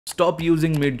Stop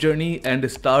using Midjourney and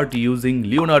start using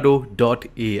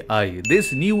leonardo.ai.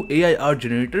 This new AI art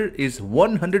generator is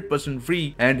 100%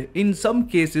 free, and in some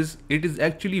cases it is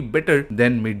actually better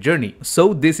than Midjourney.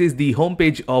 So this is the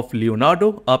homepage of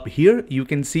Leonardo. Up here you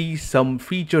can see some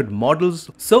featured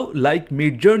models. So like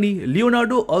Midjourney,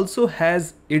 Leonardo also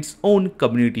has its own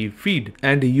community feed,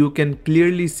 and you can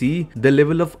clearly see the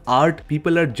level of art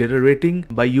people are generating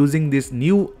by using this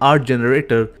new art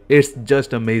generator. It's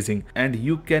just amazing, and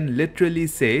you can literally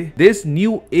say this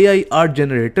new AI art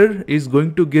generator is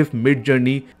going to give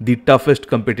Midjourney the toughest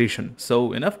competition.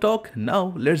 So enough talk,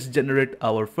 now let's generate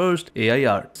our first AI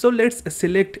art. So let's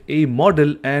select a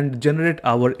model and generate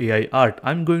our AI art.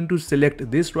 I'm going to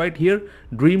select this right here,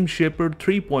 Dream Shaper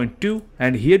 3.2,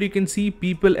 and here you can see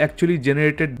people actually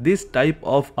generated this type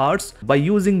of arts by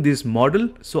using this model.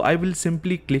 So I will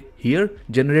simply click here,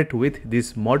 generate with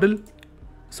this model.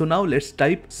 So now let's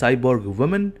type cyborg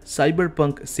woman,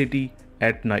 cyberpunk city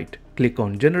at night. Click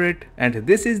on generate, and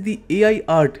this is the AI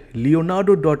art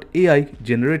leonardo.ai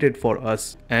generated for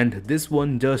us, and this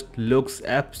one just looks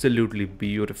absolutely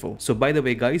beautiful. So by the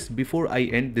way guys, before I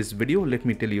end this video, let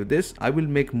me tell you this: I will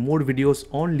make more videos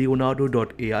on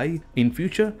leonardo.ai in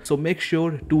future, so make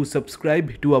sure to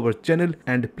subscribe to our channel,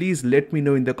 and please let me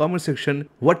know in the comment section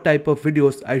what type of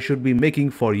videos I should be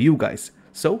making for you guys.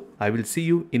 So I will see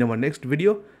you in our next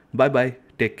video. Bye bye,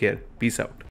 take care, peace out.